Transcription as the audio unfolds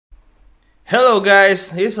Hello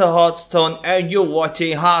guys, it's a Hotstone and you're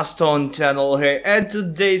watching Hotstone channel here, and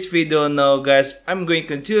today's video now guys, I'm going to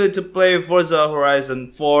continue to play Forza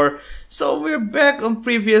Horizon 4. So we're back on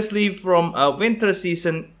previously from winter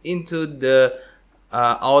season into the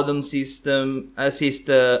autumn system,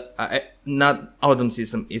 not autumn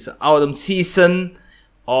season, it's autumn season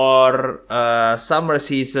or summer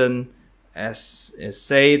season as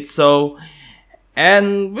said. So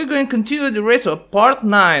and we're going to continue the rest of part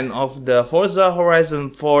 9 of the Forza Horizon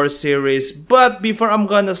 4 series. But before I'm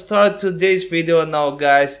gonna start today's video now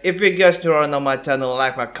guys, if you guys are on my channel,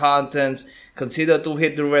 like my contents, consider to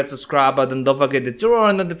hit the red subscribe button. Don't forget to turn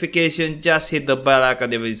on notification. Just hit the bell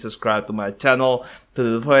icon if you subscribe to my channel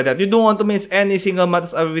to avoid that you don't want to miss any single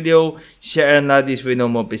Matters of video. Share and like this video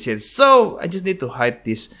more appreciated. So I just need to hide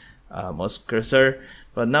this mouse cursor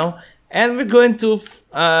for now, and we're going to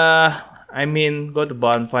go to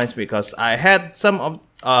bonfires because I had some of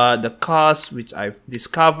the cars which I've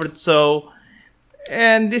discovered. So,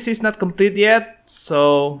 and this is not complete yet,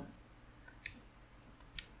 so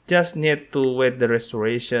just need to wait the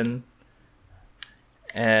restoration.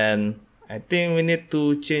 And I think we need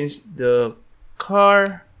to change the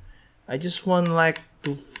car. I just want like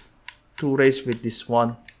to race with this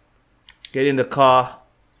one. Get in the car,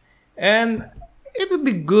 and it would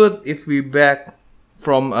be good if we back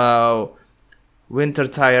from winter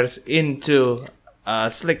tires into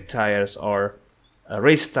slick tires or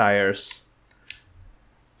race tires.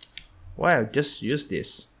 Wow, just use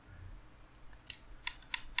this.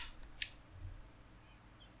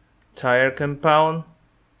 Tire compound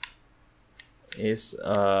is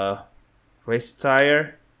race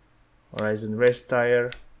tire, Horizon race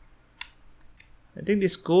tire. I think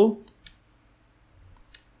this is cool.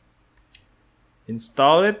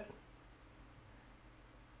 Install it.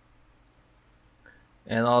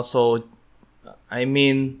 And also,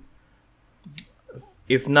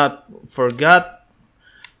 if not forgot,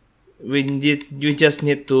 you just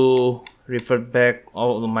need to refer back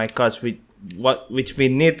all of my cards which we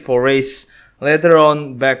need for race later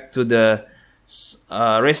on back to the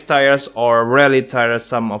race tires or rally tires.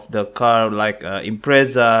 Some of the car like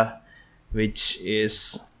Impreza, which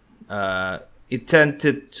is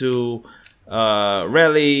intended to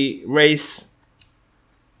rally race.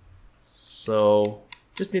 So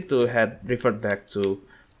just need to revert back to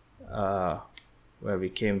where we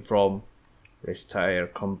came from. Race tire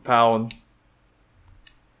compound.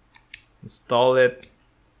 Install it.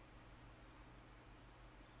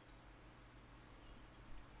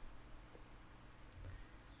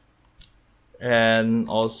 And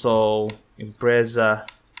also Impreza.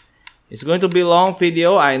 It's going to be a long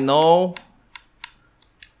video, I know.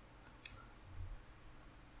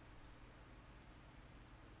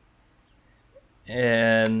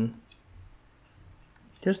 And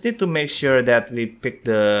just need to make sure that we pick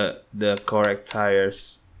the correct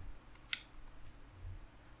tires.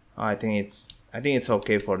 I think it's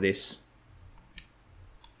okay for this.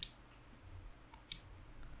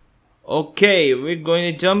 Okay, we're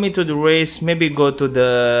going to jump into the race. Maybe go to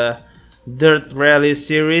the dirt rally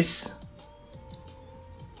series.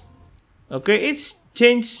 Okay, it's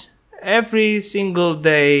changed every single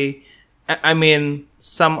day.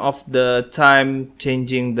 Some of the time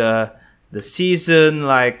changing the season,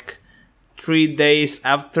 like 3 days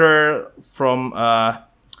after from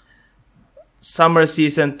summer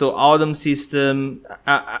season to autumn season.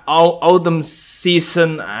 Autumn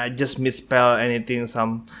season, I just misspell anything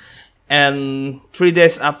and 3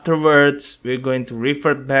 days afterwards we're going to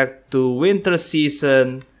revert back to winter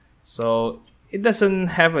season. So it doesn't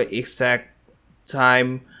have an exact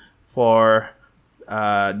time for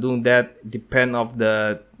doing that. Depend of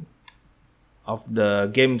the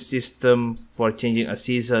game system for changing a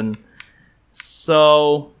season.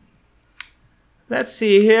 So let's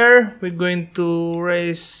see here. We're going to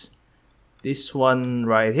race this one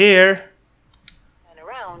right here. Turn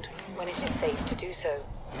around when it is safe to do so.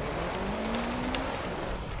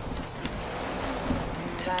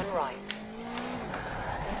 Turn right.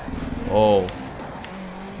 Oh,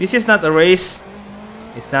 this is not a race.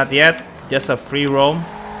 It's not yet. Just a free roam.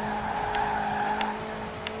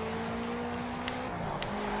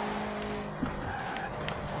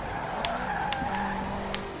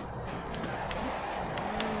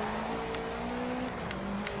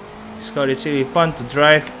 This car is really fun to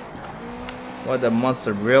drive. What a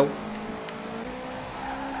monster build.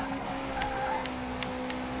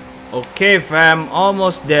 Okay fam,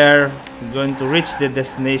 almost there. We're going to reach the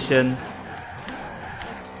destination.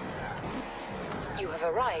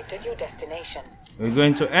 At your destination. We're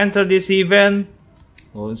going to enter this event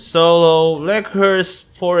on solo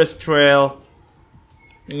Leghurst Forest Trail.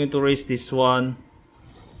 I'm going to race this one.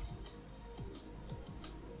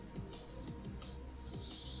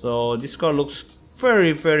 So this car looks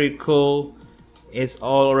very cool. It's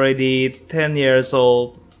already 10 years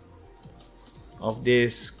old of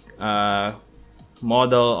this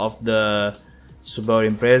model of the Subaru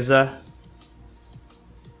Impreza.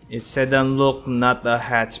 It's sedan look, not a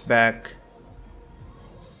hatchback.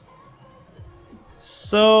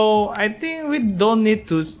 So I think we don't need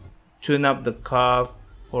to tune up the car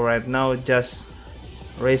for right now, just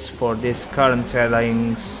race for these current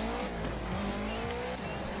settings.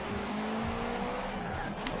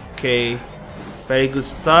 Okay, very good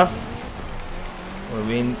stuff.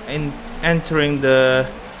 We're entering the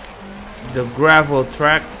gravel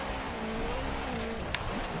track.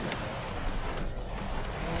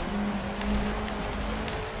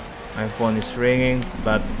 My phone is ringing,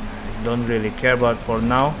 but I don't really care about for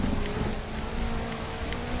now.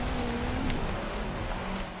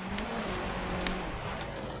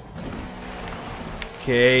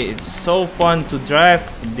 Okay, it's so fun to drive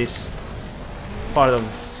this part of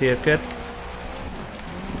the circuit,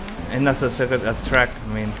 and not a circuit, a track,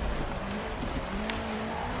 I mean.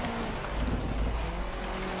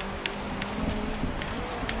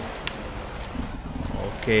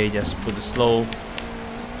 Okay, just put it slow.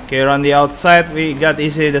 Okay, on the outside we got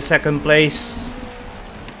easily the second place.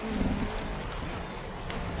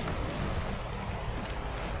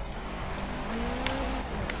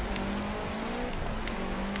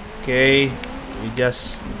 Okay, we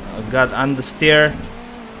just got understeer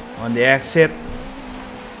on the exit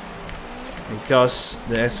because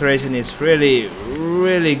the acceleration is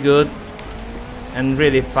really good and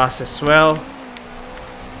really fast as well.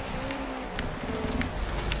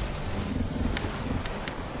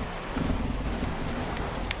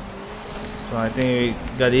 So I think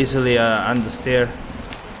we got easily understeer.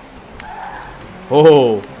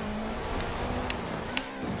 Oh,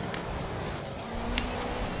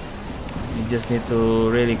 you just need to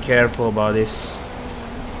really careful about this.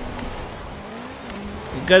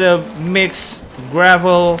 You gotta mix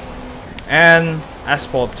gravel and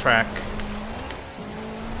asphalt track.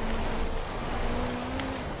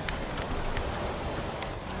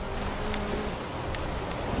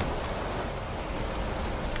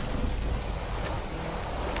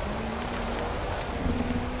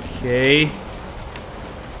 Okay,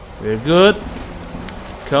 we're good.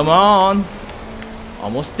 Come on,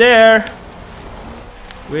 almost there.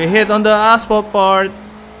 We hit on the asphalt part.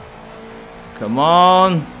 Come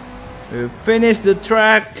on, we finished the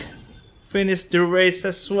track, finished the race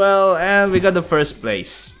as well, and we got the first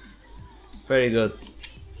place. Very good.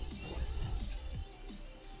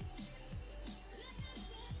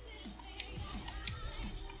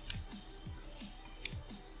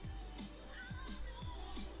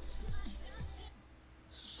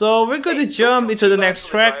 So we're going to jump into the next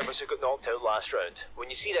track. Who got knocked out last round. When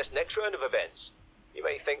you see this next round of events, you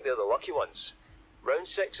might think they're the lucky ones. Round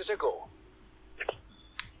 6 is a go.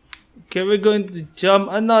 Okay, we're going to jump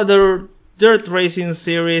another dirt racing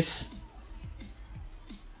series.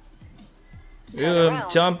 We'll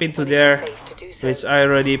jump into there, which I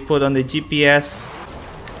already put on the GPS.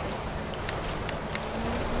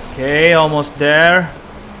 Okay, almost there.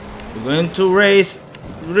 We're going to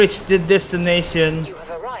reach the destination. You have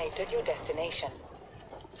arrived at your destination.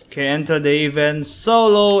 Okay, enter the event.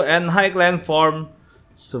 Solo and highland form.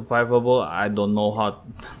 Survivable. I don't know how.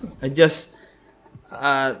 I just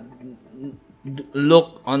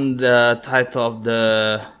look on the title of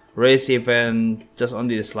the race event just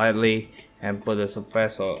only slightly and put a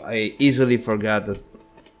surprise, so I easily forgot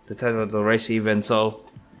the title of the race event. So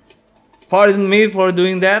pardon me for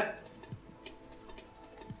doing that.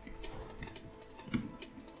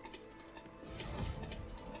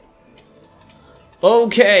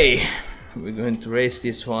 Okay, we're going to race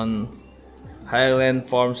this one, Highland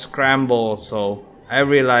Farm Scramble. So I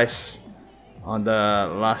realized on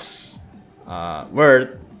the last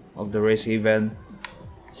word of the race event.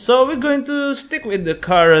 So we're going to stick with the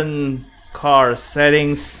current car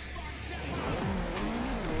settings.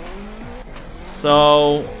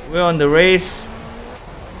 So we're on the race.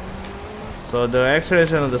 So the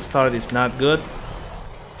acceleration of the start is not good,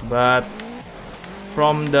 but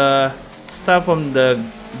from the start from the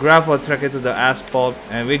gravel track to the asphalt,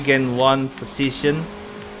 and we gain 1 position.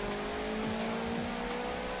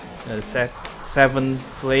 The 7th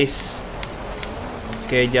place.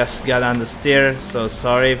 Okay, just got understeer, so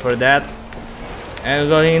sorry for that. And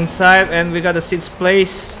we're going inside, and we got the 6th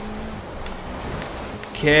place.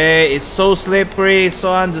 Okay, it's so slippery,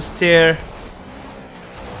 so understeer.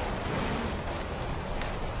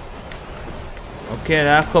 Okay,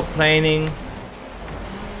 not complaining.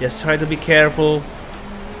 Just try to be careful.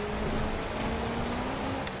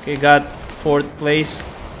 Okay, got 4th place.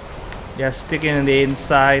 Just sticking in the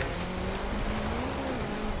inside.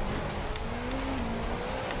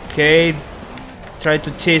 Okay, try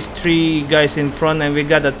to chase 3 guys in front, and we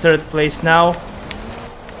got the 3rd place now.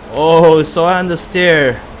 Oh, so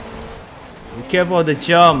understeer. Be careful of the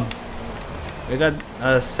jump. We got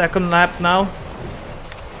a 2nd lap now.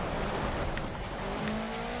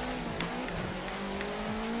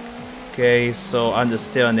 Okay, so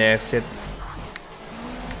understeer on the exit.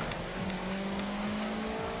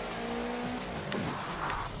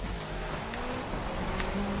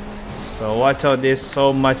 So watch out, there's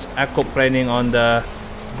so much aquaplaning on the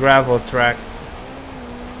gravel track.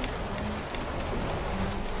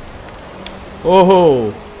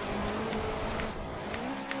 Oh,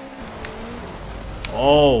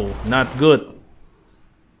 oh, not good.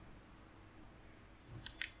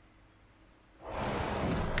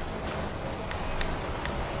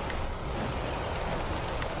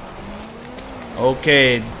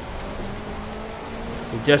 Okay,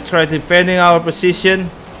 we just try defending our position.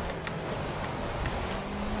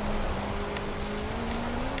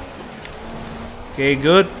 Okay,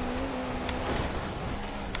 good.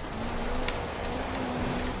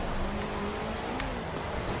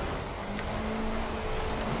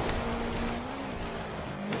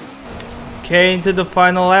 Okay, into the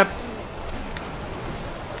final lap.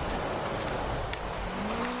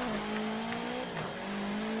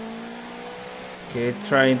 Okay,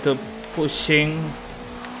 trying to pushing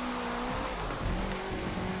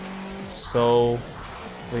so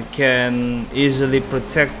we can easily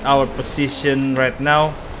protect our position right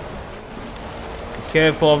now. Be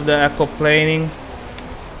careful of the aquaplaning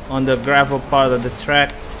on the gravel part of the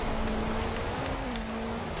track.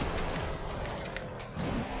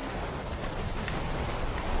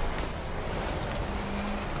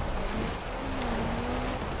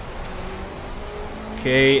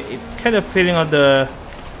 Okay, it kind of feeling of the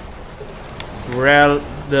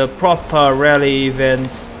proper rally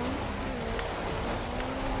events.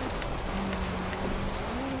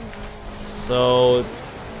 So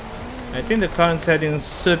I think the current settings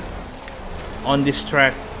suit on this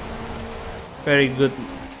track very good,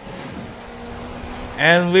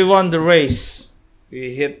 and we won the race.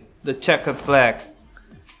 We hit the checkered flag.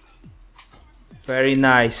 Very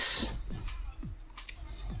nice.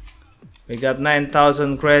 We got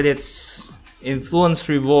 9,000 credits, influence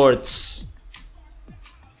rewards.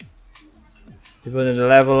 We're gonna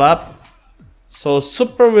level up. So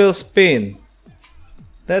super wheel spin.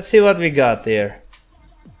 Let's see what we got there.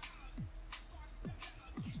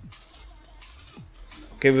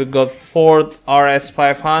 Okay, we got Ford RS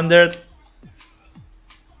 500.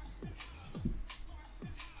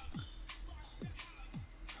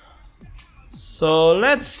 So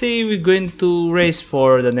let's see, we're going to race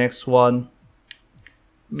for the next one.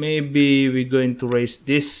 Maybe we're going to race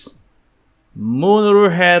this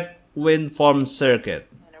Moorhead Wind Farm Circuit.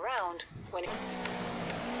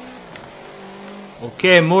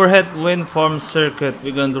 Okay, Moorhead Wind Farm Circuit.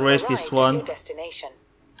 We're going to race this one.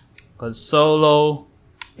 Called solo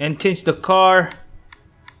and change the car.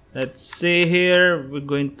 Let's see here. We're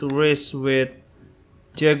going to race with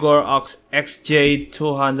Jaguar XJ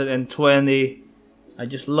 220. I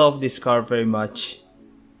just love this car very much.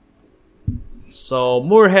 So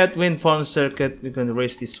Moorhead Wind Farm Circuit, we're gonna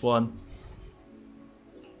race this one.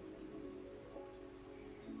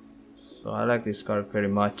 So I like this car very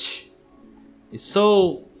much. It's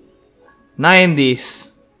so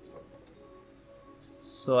 90s.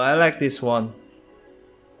 So I like this one.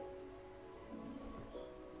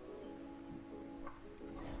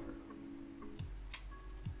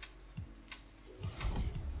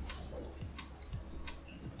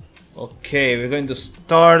 Okay, we're going to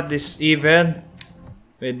start this event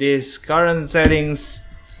with these current settings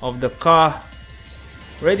of the car.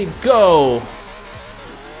 Ready, go!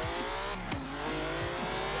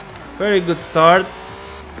 Very good start.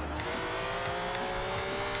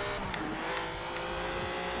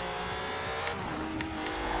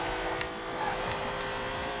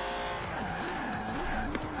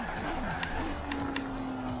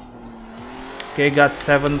 Okay, got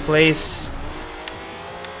 7th place.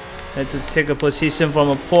 Had to take a position from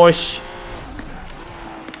a Porsche.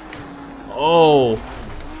 Oh,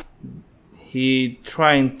 he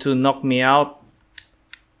trying to knock me out.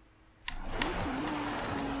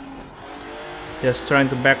 Just trying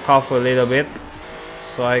to back off a little bit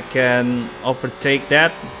so I can overtake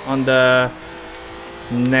that on the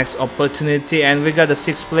next opportunity. And we got the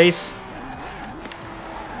 6th place.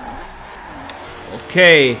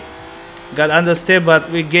 Okay, got understeer, but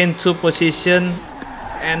we gained 2 positions.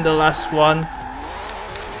 and the last one.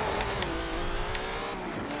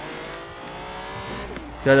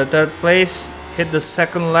 Got the third place. Hit the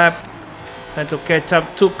second lap. Trying to catch up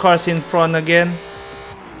 2 cars in front again.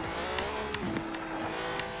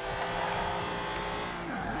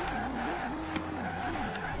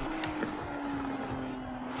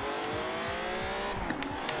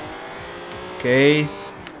 Okay,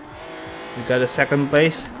 we got the second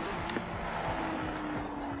place.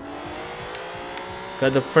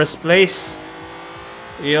 Got the first place.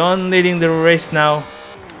 We're on leading the race now.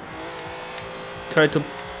 Try to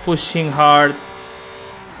pushing hard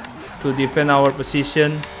to defend our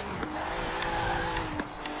position.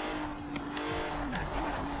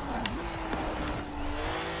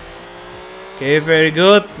 Okay, very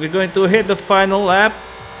good. We're going to hit the final lap.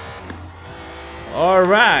 All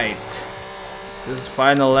right. This is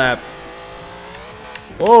final lap.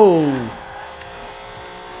 Oh!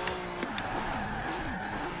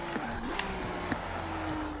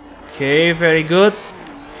 Okay, very good.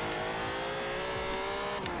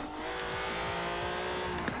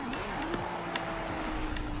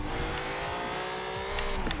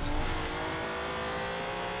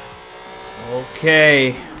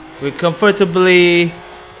 Okay, we're comfortably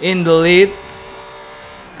in the lead.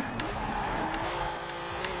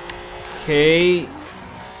 Okay,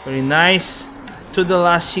 very nice. To the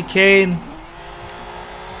last chicane.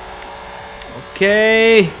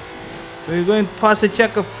 Okay, we're going past the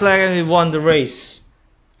checker flag and we won the race.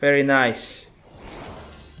 Very nice.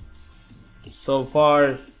 So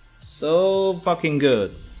far, so fucking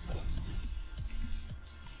good.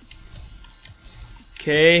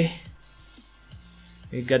 Okay,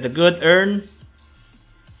 we got a good earn.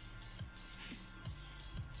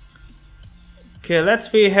 Okay, let's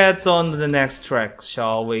head on to the next track,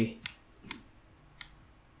 shall we?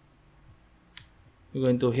 We're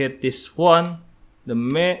going to hit this one, the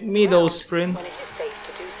middle sprint. When it is safe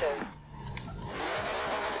to do so.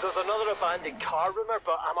 There's another abandoned car rumour,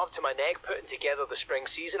 but I'm up to my neck putting together the spring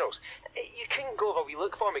seasonals. You couldn't go have a wee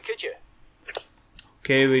look for me, could you?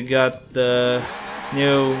 Okay, we got the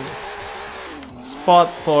new spot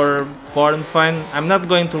for Barn Find. I'm not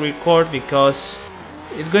going to record because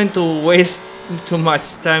it's going to waste too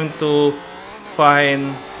much time to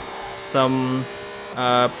find some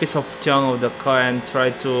piece of junk of the car and try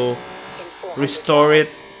to restore it.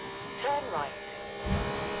 Turn right.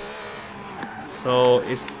 So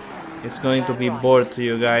it's going to be bored to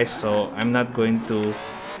you guys, so I'm not going to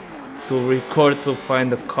record to find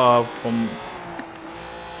the car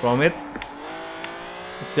from it.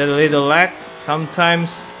 It's got a little lag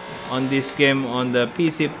sometimes on this game. On the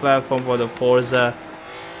PC platform for the Forza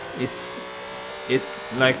it's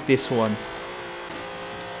like this one.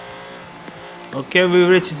 Okay, we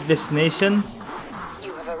reached the destination.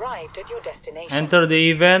 You have arrived at your destination. Enter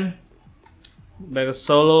the event. Back to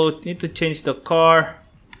solo. Need to change the car.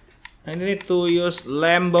 I need to use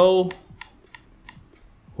Lambo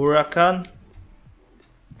Huracan.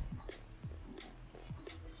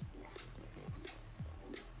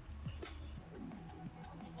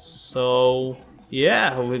 So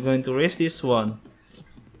yeah, we're going to race this one.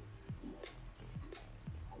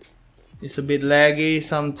 It's a bit laggy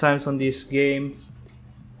sometimes on this game.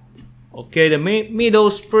 Okay, the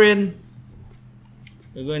middle sprint.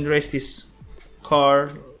 We're going to race this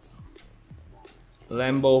car,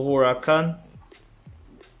 Lambo Huracan.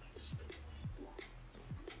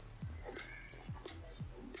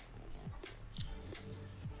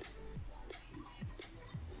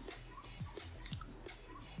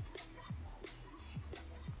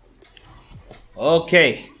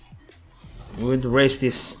 Okay, we're going to race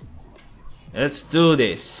this. Let's do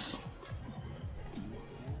this.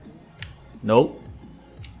 Nope.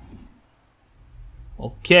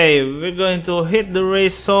 Okay, we're going to hit the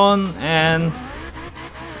race zone, and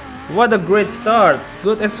what a great start.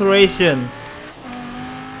 Good acceleration.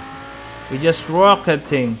 We just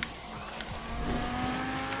rocketing.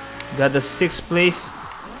 Got the 6th place.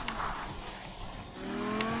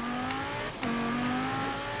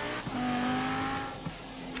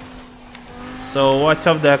 So watch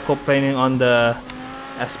out, they're complaining on the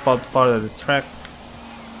asphalt part of the track.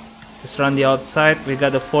 Just run the outside. We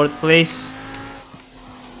got the 4th place.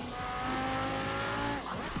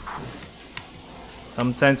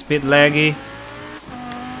 Sometimes a bit laggy.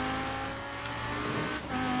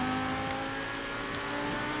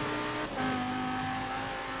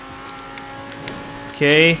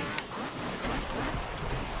 Okay.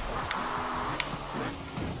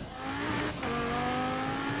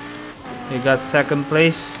 We got 2nd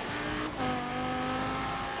place.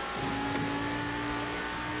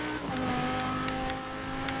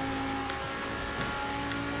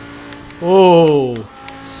 Oh,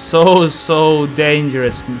 so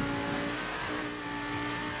dangerous.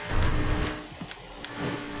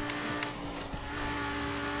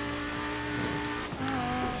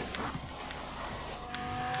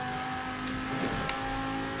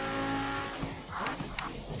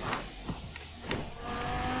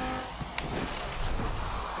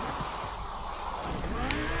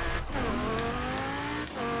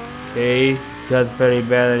 Okay, got very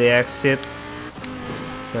bad at the exit.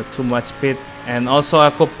 Got too much speed. And also I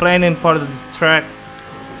complaining part of the track.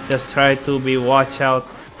 Just try to be watch out.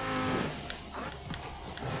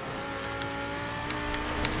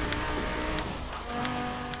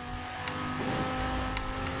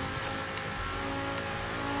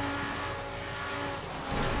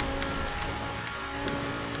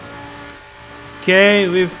 Okay,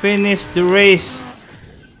 we finished the race.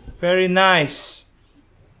 Very nice.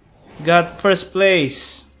 Got first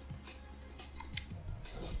place.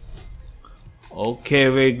 Okay,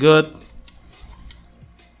 very good.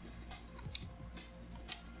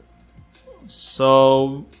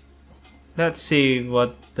 So let's see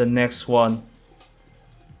what the next one.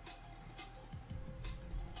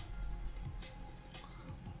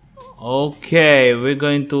 Okay, we're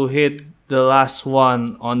going to hit the last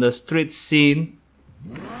one on the street scene.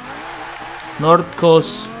 North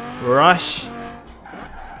Coast Rush.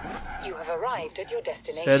 You have arrived at your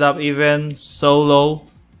destination. Setup event solo.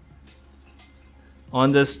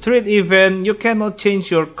 On the street event, you cannot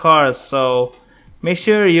change your car, so make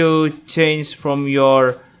sure you change from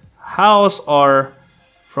your house or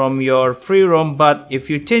from your free roam. But if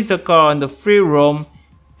you change the car on the free roam,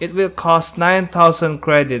 it will cost 9,000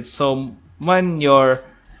 credits. So when your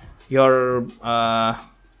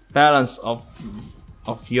balance of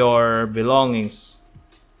your belongings,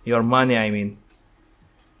 your money, I mean.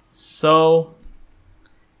 So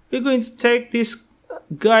we're going to take these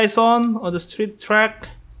guys on the street track.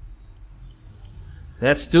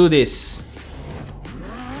 Let's do this.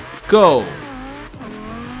 Go.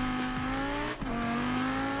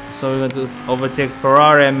 So we're going to overtake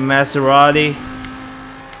Ferrari and Maserati.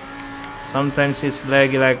 Sometimes it's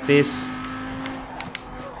laggy like this.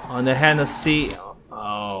 On the Hennessy,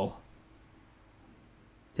 oh,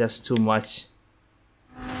 just too much.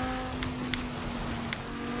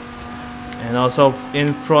 And also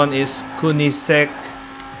in front is Kunisek.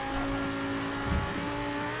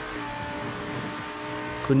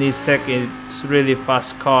 Kunisek is really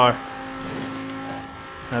fast car.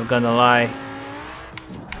 Not gonna lie.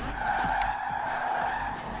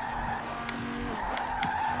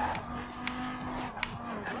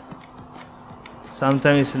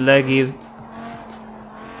 Sometimes it's laggy.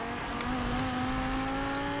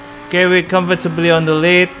 Okay, we're comfortably on the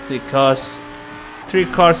lead because 3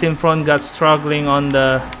 cars in front got struggling on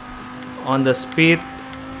the speed.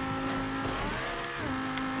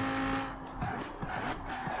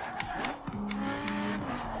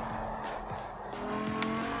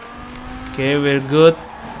 Okay, we're good.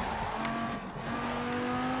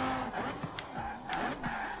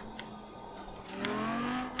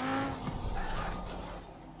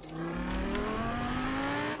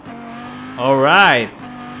 All right.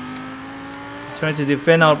 Trying to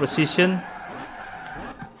defend our position.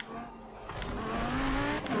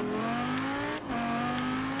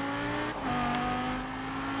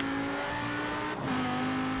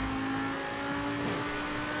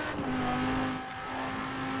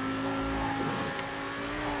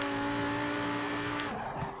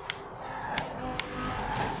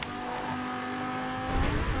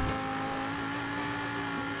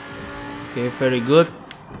 Okay, very good.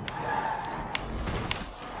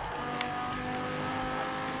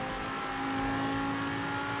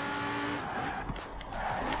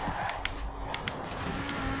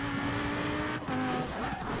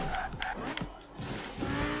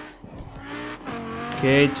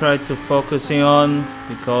 Okay, try to focusing on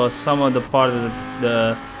because some of the part of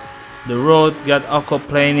the road got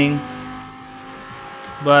aquaplaning,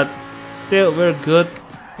 but still we're good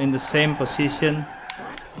in the same position.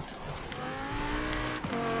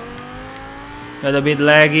 Got a bit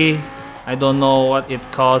laggy. I don't know what it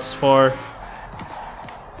calls for.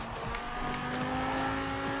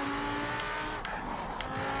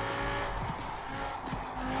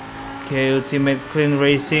 Okay, ultimate clean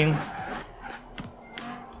racing.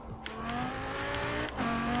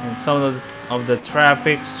 And some of the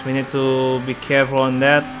traffics, we need to be careful on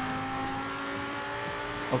that.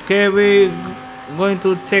 Okay, we're going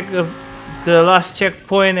to take the last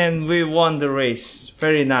checkpoint and we won the race.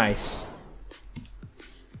 Very nice.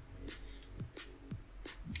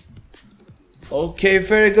 Okay,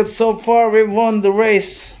 very good so far. We won the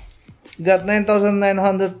race. Got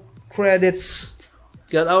 9,900 credits,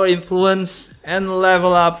 got our influence and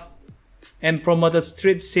level up, and promoted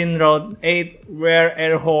street scene road 8 rare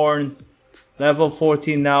air horn, level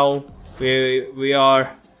 14 now. We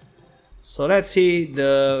are. So let's see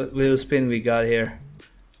the wheel spin we got here.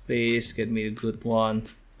 Please get me a good one.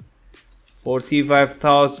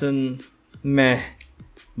 45,000, meh,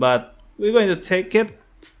 but we're going to take it.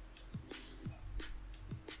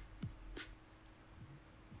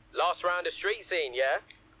 Last round of street scene, yeah?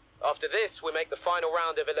 After this, we make the final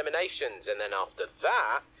round of eliminations, and then after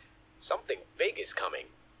that, something big is coming.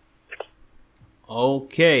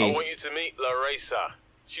 Okay. I want you to meet Larissa.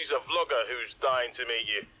 She's a vlogger who's dying to meet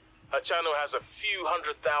you. Her channel has a few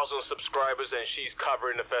 100,000 subscribers and she's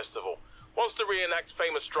covering the festival. Wants to reenact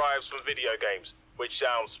famous drives from video games, which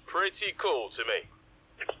sounds pretty cool to me.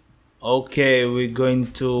 Okay, we're going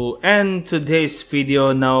to end today's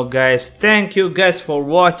video now, guys. Thank you guys for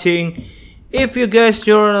watching. If you guys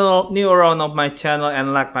are new around of my channel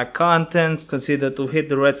and like my contents, consider to hit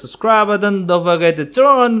the red subscribe button. Don't forget to turn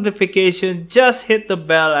on notification. Just hit the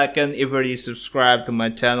bell icon if you already subscribe to my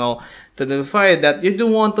channel to notify you that you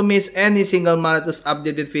don't want to miss any single Manatus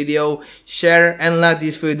updated video. Share and like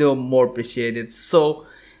this video, more appreciated. So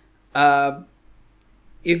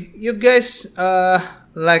if you guys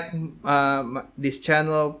like this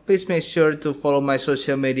channel, please make sure to follow my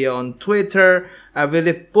social media on Twitter. I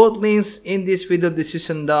will put links in this video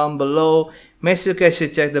description down below. Make sure you guys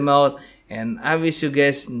should check them out, and I wish you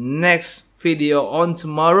guys next video on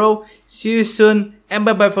tomorrow. See you soon and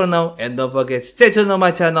bye bye for now, and don't forget, stay tuned on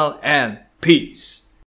my channel and peace.